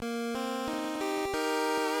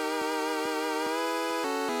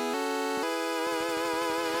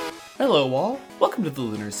Hello all, welcome to the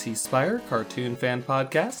Lunar Sea Spire Cartoon Fan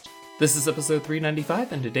Podcast. This is episode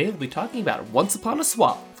 395, and today we'll be talking about Once Upon a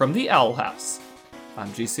Swap from the Owl House. I'm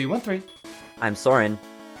GC13. I'm Soren.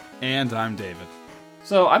 And I'm David.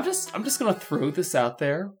 So I'm just gonna throw this out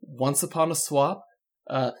there. Once Upon a Swap,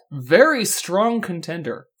 very strong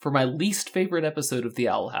contender for my least favorite episode of the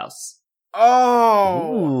Owl House.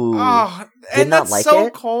 Ooh. Did And not that's like so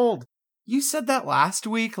it? cold. You said that last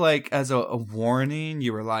week, like, as a warning.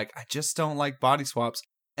 You were like, I just don't like body swaps.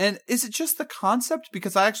 And is it just the concept?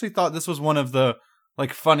 Because I actually thought this was one of the,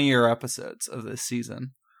 like, funnier episodes of this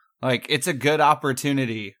season. Like, it's a good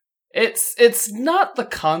opportunity. It's not the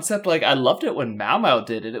concept. Like, I loved it when Mau Mau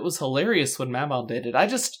did it. It was hilarious when Mau Mau did it. I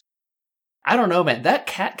don't know, man. That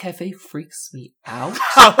cat cafe freaks me out.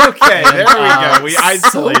 Okay, there we go. We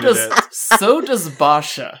isolated it. So does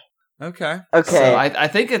Basha. Okay. So I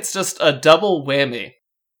think it's just a double whammy.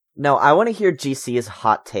 No, I want to hear GC's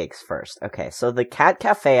hot takes first. Okay, so the cat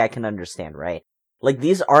cafe I can understand, right? Like,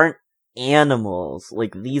 these aren't animals.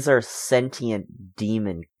 Like, these are sentient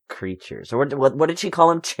demon creatures. Or what did she call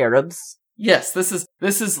them? Cherubs? Yes, this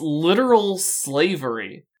is literal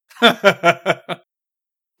slavery. I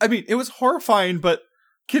mean, it was horrifying, but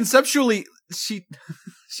conceptually, she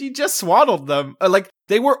just swaddled them.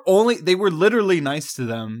 They were literally nice to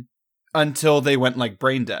them until they went, like,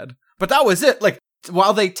 brain dead. But that was it. Like,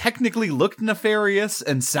 while they technically looked nefarious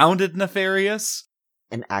and sounded nefarious.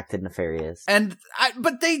 And acted nefarious.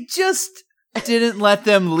 But they just didn't let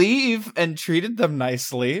them leave and treated them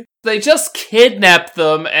nicely. They just kidnapped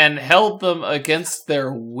them and held them against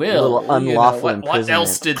their will. A little unlawful what imprisonment.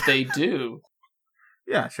 else did they do?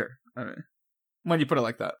 Yeah, sure. I mean, when you put it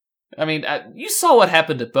like that. I mean, you saw what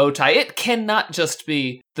happened to Bowtie. It cannot just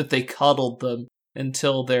be that they cuddled them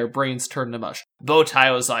until their brains turned to mush.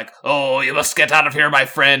 Bowtie was like, "Oh, you must get out of here, my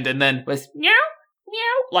friend," and then with meow, meow,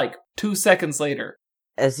 like 2 seconds later.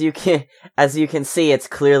 As you can see, it's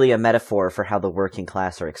clearly a metaphor for how the working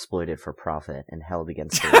class are exploited for profit and held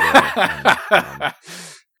against their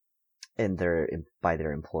will by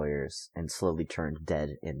their employers and slowly turned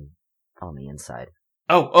dead on the inside.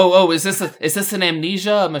 Oh! Is this an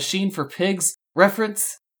Amnesia, a Machine for Pigs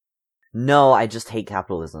reference? No, I just hate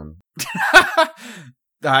capitalism.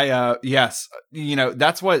 Yes. You know,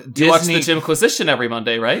 that's what You watch the Jimquisition every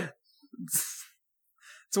Monday, right?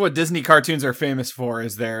 That's what Disney cartoons are famous for,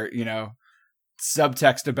 is their,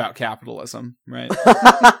 subtext about capitalism, right?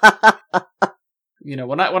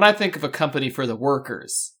 When I think of a company for the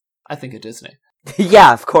workers, I think of Disney.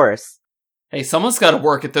 Yeah, of course. Hey, someone's got to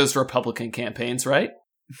work at those Republican campaigns, right?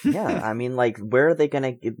 Yeah, I mean, like, where are they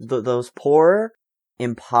gonna get those poor,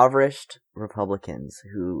 impoverished Republicans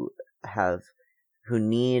who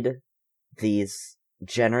need these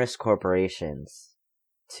generous corporations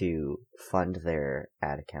to fund their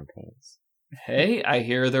ad campaigns? Hey, I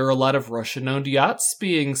hear there are a lot of Russian-owned yachts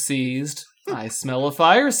being seized. I smell a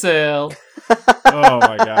fire sale. Oh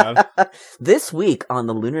my god. This week on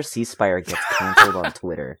the Lunar Sea Spire gets canceled on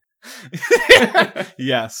Twitter.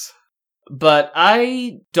 Yes. But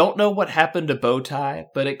I don't know what happened to Bowtie,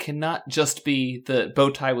 but it cannot just be that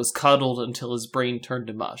Bowtie was cuddled until his brain turned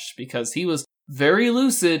to mush, because he was very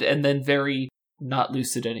lucid and then very not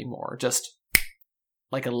lucid anymore. Just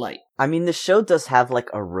like a light. I mean, the show does have, like,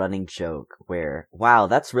 a running joke where, wow,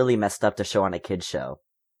 that's really messed up to show on a kid's show.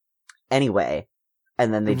 Anyway,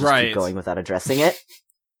 and then they just keep going without addressing it.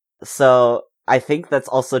 So, I think that's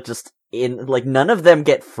also just none of them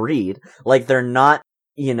get freed. Like, they're not,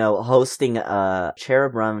 hosting a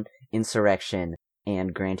cherub run insurrection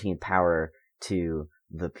and granting power to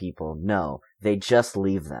the people. No, they just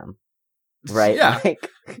leave them. Right? Yeah. Like,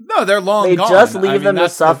 no, they're long they gone. just leave them to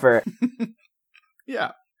suffer.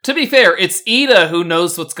 Yeah. To be fair, it's Ida who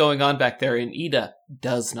knows what's going on back there, and Ida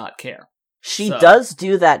does not care. She does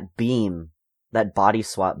do that beam, that body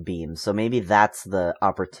swap beam, so maybe that's the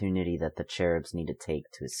opportunity that the cherubs need to take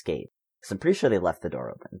to escape. Because I'm pretty sure they left the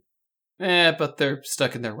door open. But they're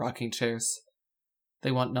stuck in their rocking chairs.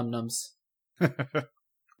 They want num-nums.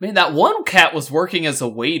 Man, that one cat was working as a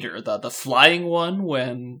waiter, the flying one,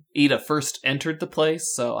 when Ida first entered the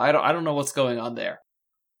place, so I don't know what's going on there.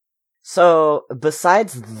 So,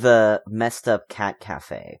 besides the messed up cat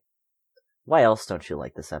cafe, why else don't you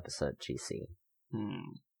like this episode, GC?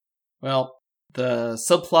 Well, the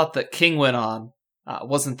subplot that King went on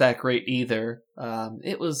wasn't that great either.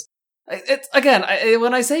 It's again,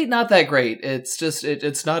 when I say not that great, it's just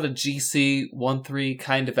it's not a GC13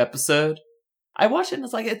 kind of episode. I watch it and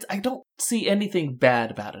it's like I don't see anything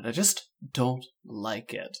bad about it. I just don't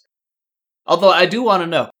like it. Although I do want to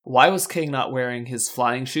know, why was King not wearing his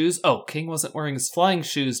flying shoes? Oh, King wasn't wearing his flying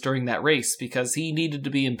shoes during that race because he needed to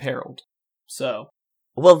be imperiled. So,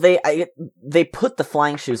 well, they put the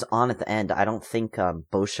flying shoes on at the end. I don't think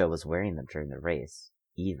Bosho was wearing them during the race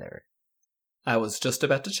either. I was just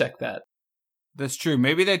about to check that. That's true.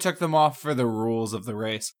 Maybe they took them off for the rules of the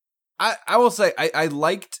race. I will say I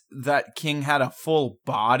liked that King had a full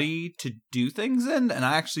body to do things in, and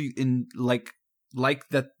I actually like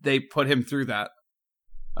that they put him through that.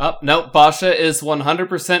 No, Basha is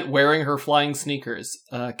 100% wearing her flying sneakers.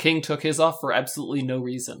 King took his off for absolutely no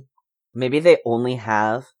reason. Maybe they only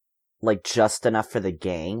have, like, just enough for the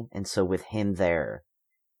gang, and so with him there,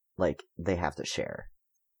 like, they have to share.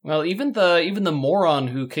 Well, even the moron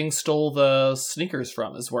who King stole the sneakers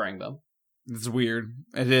from is wearing them. It's weird.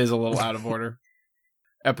 It is a little out of order.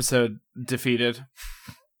 Episode defeated.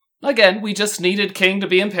 Again, we just needed King to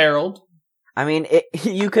be imperiled. I mean,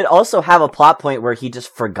 you could also have a plot point where he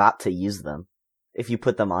just forgot to use them, if you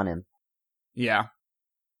put them on him. Yeah.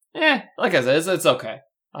 Like I said, it's okay.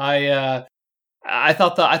 I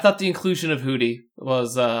thought the inclusion of Hootie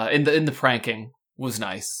was in the pranking was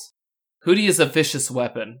nice. Hootie is a vicious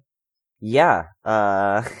weapon. Yeah.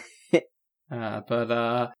 But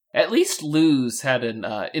at least Luz had an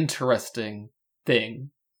interesting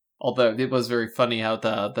thing. Although it was very funny how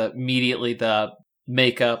the immediately the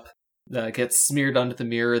makeup gets smeared onto the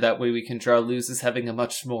mirror. That way we can draw Luz as having a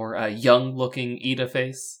much more young-looking Ida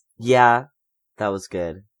face. Yeah, that was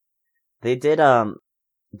good. They did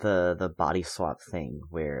the body swap thing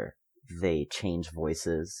where they change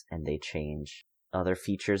voices and they change other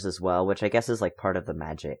features as well, which I guess is like part of the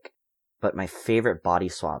magic. But my favorite body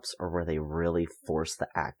swaps are where they really force the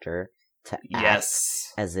actor to act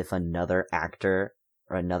as if another actor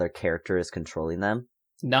or another character is controlling them.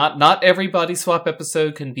 Not every body swap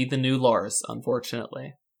episode can be the new Lars,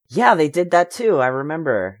 unfortunately. Yeah, they did that too. I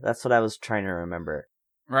remember. That's what I was trying to remember.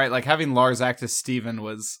 Right, like having Lars act as Steven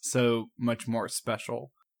was so much more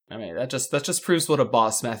special. I mean, that just proves what a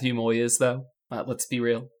boss Matthew Moy is, though. Let's be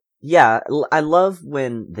real. Yeah, I love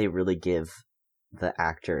when they really give the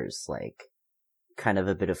actors, like, kind of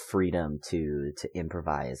a bit of freedom to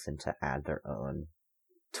improvise and to add their own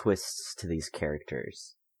twists to these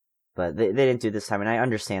characters. But they didn't do this time, and I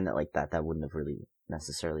understand that, like, that wouldn't have really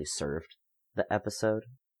necessarily served the episode.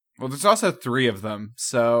 Well, there's also 3 of them,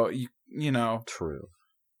 so, you know. True.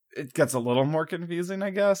 It gets a little more confusing,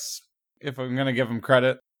 I guess, if I'm gonna give them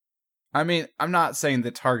credit. I mean, I'm not saying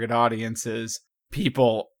the target audience is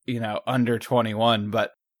people, under 21,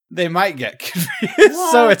 but they might get confused,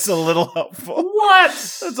 so it's a little helpful. What?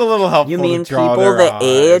 It's a little helpful. You mean to draw people their that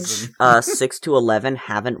age and... 6 to 11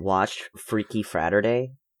 haven't watched Freaky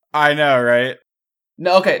Fraturday? I know, right?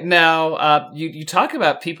 No, okay, now, you talk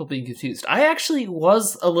about people being confused. I actually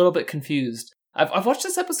was a little bit confused. I've watched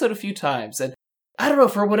this episode a few times, and I don't know,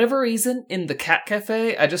 for whatever reason, in the Cat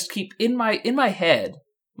Cafe, I just keep, in my head,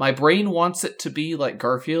 my brain wants it to be like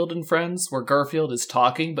Garfield and Friends, where Garfield is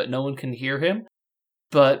talking, but no one can hear him.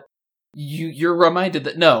 But you're reminded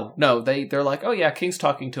that no, they're like, oh yeah, King's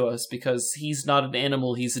talking to us because he's not an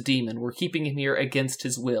animal, he's a demon. We're keeping him here against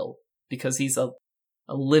his will, because he's a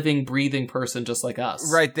living, breathing person just like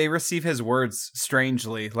us. Right, they receive his words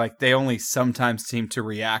strangely. Like, they only sometimes seem to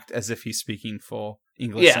react as if he's speaking full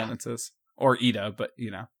English sentences. Or Ida, but,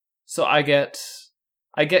 So I get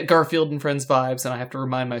Garfield and Friends vibes, and I have to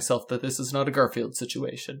remind myself that this is not a Garfield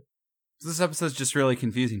situation. This episode's just really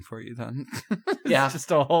confusing for you, then. Yeah.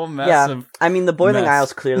 Just a whole mess of I mean, the Boiling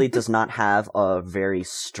Isles clearly does not have a very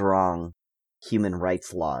strong human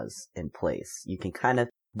rights laws in place. You can kind of...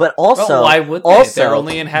 But also... Well, why would they? They're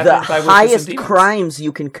only inhabited by witches and the highest demons. crimes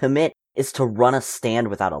you can commit is to run a stand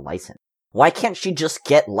without a license. Why can't she just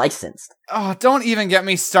get licensed? Oh, don't even get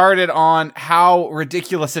me started on how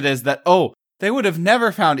ridiculous it is that, they would have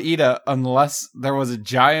never found Ida unless there was a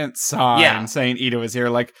giant sign saying Ida was here.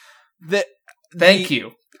 Like, Thank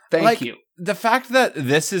you. The fact that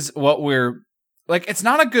this is what we're... Like, it's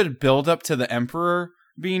not a good build-up to the Emperor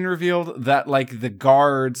being revealed, that, like, the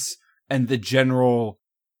guards and the general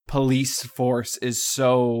police force is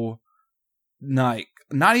so, like,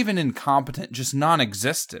 not even incompetent, just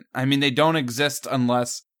non-existent. I mean, they don't exist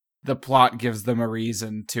unless the plot gives them a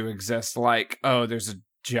reason to exist, like, there's a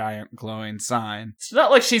giant glowing sign. It's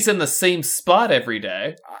not like she's in the same spot every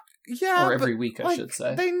day. Or every week, I should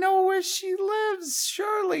say. They know where she lives,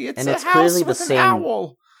 surely. It's it's house clearly with the an same,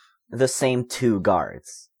 owl. The same 2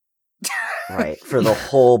 guards. Right, for the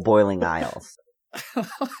whole Boiling Isles.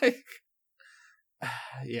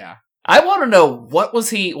 Yeah. I want to know what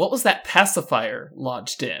was that pacifier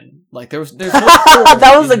lodged in? Like there's no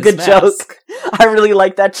that was a good joke. I really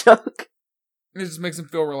like that joke. It just makes him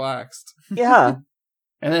feel relaxed. Yeah.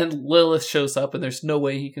 And then Lilith shows up, and there's no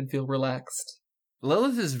way he can feel relaxed.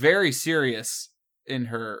 Lilith is very serious in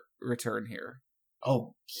her return here.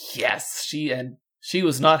 Oh, yes. She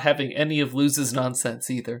was not having any of Luz's nonsense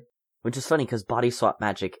either. Which is funny, because body swap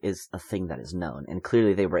magic is a thing that is known, and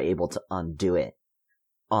clearly they were able to undo it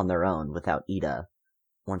on their own without Ida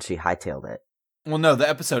once she hightailed it. Well, no, the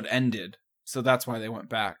episode ended, so that's why they went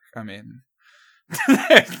back. I mean,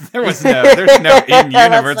 there's no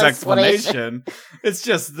in-universe explanation. It's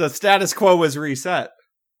just the status quo was reset.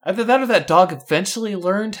 Either that or that dog eventually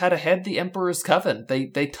learned how to head the Emperor's Coven. They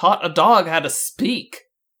taught a dog how to speak.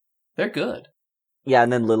 They're good. Yeah,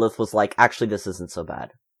 and then Lilith was like, actually, this isn't so bad.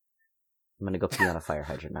 I'm gonna go pee on a fire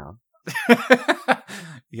hydrant now.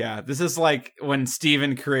 Yeah, this is like when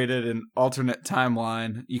Steven created an alternate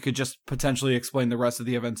timeline. You could just potentially explain the rest of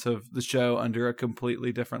the events of the show under a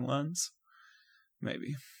completely different lens.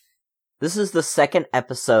 Maybe. This is the second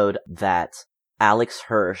episode that Alex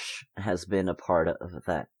Hirsch has been a part of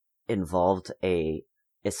that involved a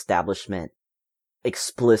establishment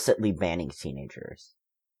explicitly banning teenagers.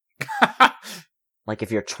 Like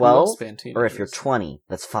if you're 12 or if you're 20,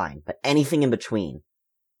 that's fine. But anything in between,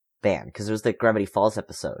 ban. Because there was the Gravity Falls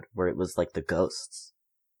episode where it was like the ghosts.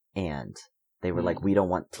 And they were like, we don't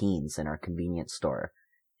want teens in our convenience store.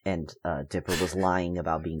 And Dipper was lying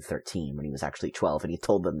about being 13 when he was actually 12. And he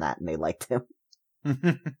told them that and they liked him.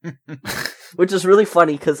 Which is really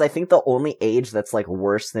funny because I think the only age that's like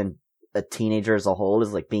worse than a teenager as a whole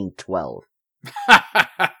is like being 12.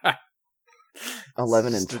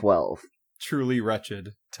 11 and 12. Truly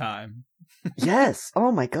wretched time. Yes.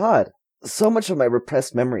 Oh my god. So much of my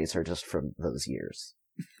repressed memories are just from those years.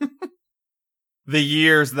 The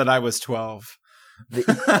years that I was 12.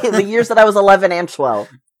 The years that I was 11 and 12.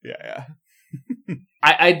 Yeah.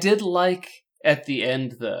 I did like at the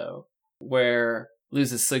end, though, where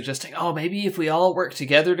Luz is suggesting, oh, maybe if we all work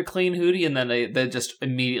together to clean Hootie, and then they just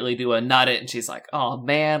immediately do a nut it, and she's like, oh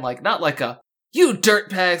man, like not like a, you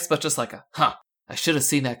dirtbags, but just like a, I should have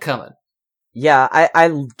seen that coming. Yeah,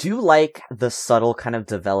 I do like the subtle kind of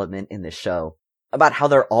development in the show about how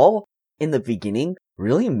they're all, in the beginning,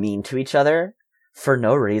 really mean to each other for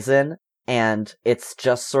no reason, and it's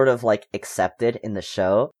just sort of like accepted in the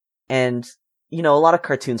show. And, you know, a lot of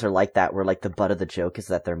cartoons are like that, where like the butt of the joke is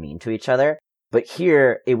that they're mean to each other. But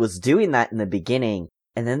here, it was doing that in the beginning,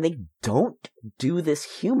 and then they don't do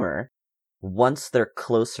this humor once they're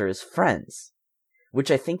closer as friends,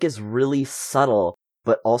 which I think is really subtle,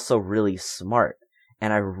 but also really smart.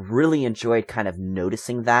 And I really enjoyed kind of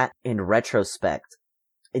noticing that in retrospect,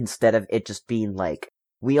 instead of it just being like,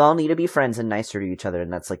 we all need to be friends and nicer to each other,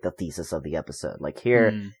 and that's like the thesis of the episode. Like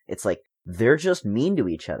here, it's like, they're just mean to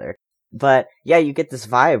each other. But yeah, you get this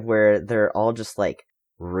vibe where they're all just like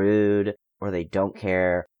rude, or they don't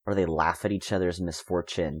care, or they laugh at each other's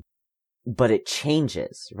misfortune. But it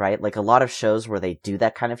changes, right? Like a lot of shows where they do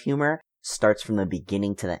that kind of humor starts from the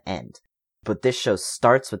beginning to the end. But this show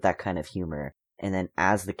starts with that kind of humor, and then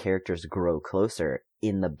as the characters grow closer,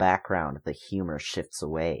 in the background, the humor shifts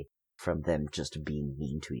away from them just being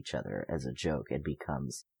mean to each other as a joke. It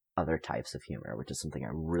becomes other types of humor, which is something I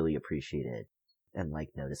really appreciated and like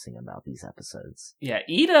noticing about these episodes. Yeah,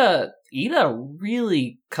 Ida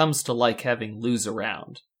really comes to like having Luz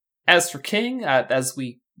around. As for King, as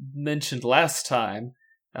we mentioned last time,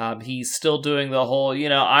 he's still doing the whole,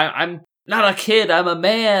 I'm not a kid, I'm a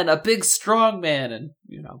man, a big strong man, and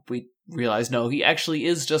we realize no, he actually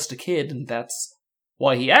is just a kid, and that's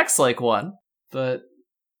why he acts like one. But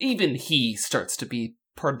even he starts to be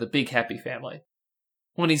part of the big happy family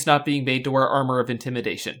when he's not being made to wear armor of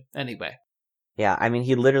intimidation anyway. Yeah, I mean,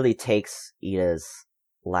 he literally takes Ida's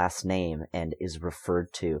last name and is referred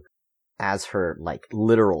to as her, like,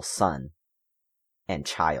 literal son and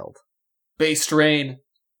child. Based Rain.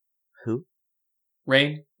 Who?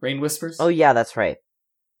 Rain Whispers? Oh yeah, that's right.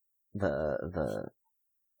 The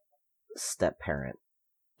step-parent.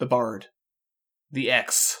 The bard. The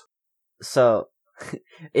ex. So,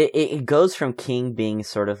 it goes from King being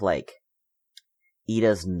sort of like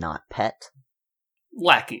Ida's not pet.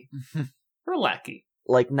 Lackey. Her lackey.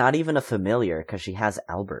 Like, not even a familiar, because she has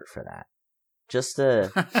Albert for that. Just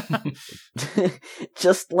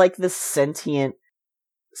just like this sentient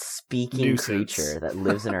speaking nuisance creature that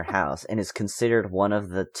lives in her house and is considered one of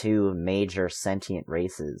the two major sentient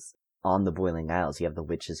races on the Boiling Isles. You have the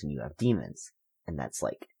witches and you have demons. And that's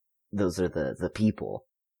like, those are the people.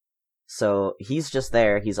 So he's just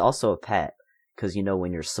there. He's also a pet, because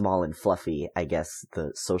when you're small and fluffy, I guess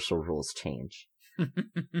the social rules change.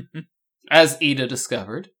 As Ida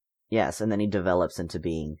discovered. Yes, and then he develops into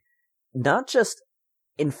being not just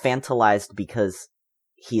infantilized because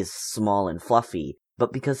he is small and fluffy,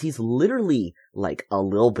 but because he's literally like a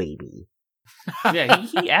little baby. Yeah,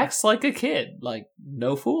 he acts like a kid, like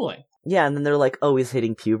no fooling. Yeah, and then they're like, oh, he's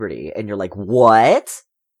hitting puberty, and you're like, what?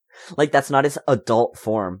 Like, that's not his adult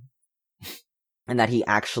form. And that he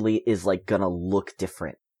actually is like gonna look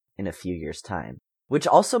different in a few years' time. Which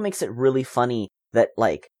also makes it really funny that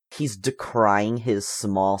like, he's decrying his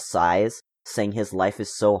small size, saying his life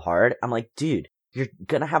is so hard. I'm like, dude, you're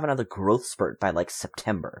gonna have another growth spurt by like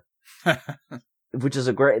September. Which is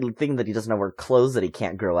a great thing that he doesn't wear clothes that he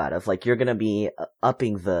can't grow out of. Like, you're gonna be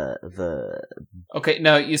upping the... Okay,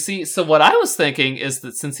 now, you see, so what I was thinking is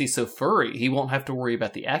that since he's so furry, he won't have to worry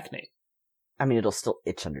about the acne. I mean, it'll still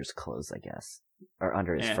itch under his clothes, I guess. Or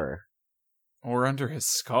under his fur. Or under his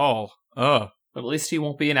skull. Ugh. But at least he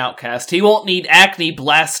won't be an outcast. He won't need Acne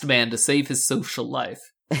Blast Man to save his social life.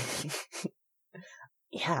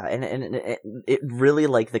 Yeah, and it really,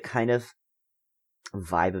 like, the kind of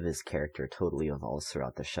vibe of his character totally evolves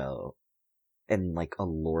throughout the show in like a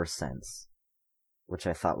lore sense, which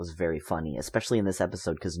I thought was very funny, especially in this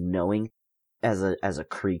episode, because knowing as a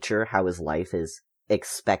creature how his life is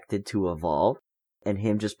expected to evolve, and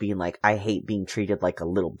him just being like, I hate being treated like a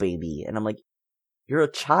little baby, and I'm like, you're a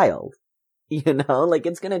child, you know, like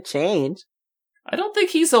it's gonna change. I don't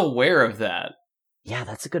think he's aware of that. Yeah,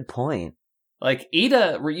 that's a good point. Like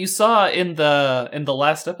Ida, you saw in the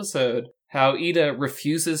last episode how Ida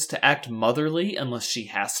refuses to act motherly unless she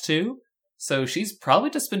has to. So she's probably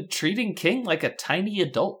just been treating King like a tiny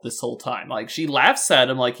adult this whole time. Like, she laughs at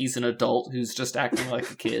him like he's an adult who's just acting like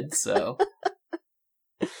a kid, so...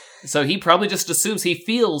 So he probably just assumes, he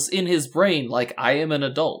feels in his brain like, I am an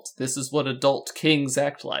adult. This is what adult kings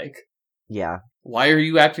act like. Yeah. Why are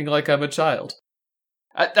you acting like I'm a child?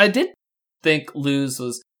 I did think Luz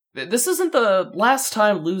was... This isn't the last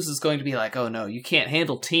time Luz is going to be like, oh no, you can't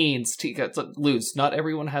handle teens. Luz, not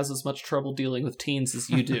everyone has as much trouble dealing with teens as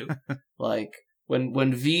you do. Like,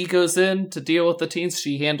 when V goes in to deal with the teens,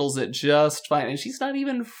 she handles it just fine. And she's not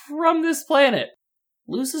even from this planet.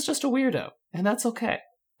 Luz is just a weirdo, and that's okay.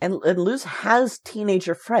 And Luz has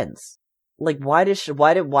teenager friends. Like, why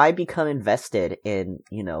become invested in,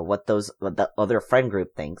 you know, what the other friend group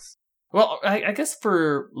thinks? Well, I guess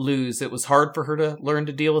for Luz, it was hard for her to learn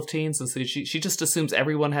to deal with teens, and so she just assumes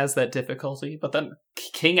everyone has that difficulty. But then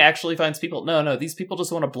King actually finds people, no, these people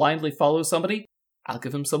just want to blindly follow somebody. I'll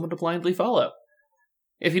give him someone to blindly follow.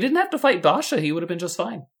 If he didn't have to fight Basha, he would have been just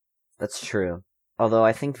fine. That's true. Although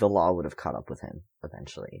I think the law would have caught up with him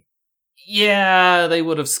eventually. Yeah, they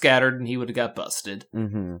would have scattered and he would have got busted.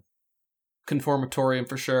 Mm-hmm. Conformatorium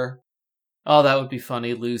for sure. Oh, that would be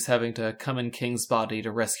funny, Luz having to come in King's body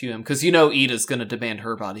to rescue him, because you know Ida's gonna demand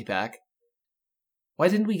her body back. Why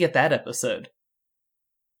didn't we get that episode?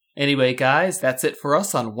 Anyway, guys, that's it for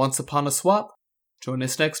us on Once Upon a Swap. Join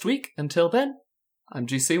us next week. Until then, I'm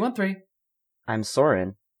GC13. I'm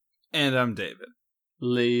Soren. And I'm David.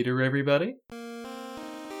 Later, everybody.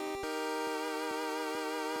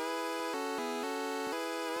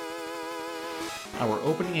 Our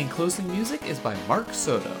opening and closing music is by Mark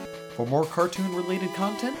Soto. For more cartoon-related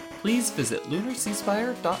content, please visit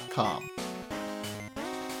LunarCeasefire.com.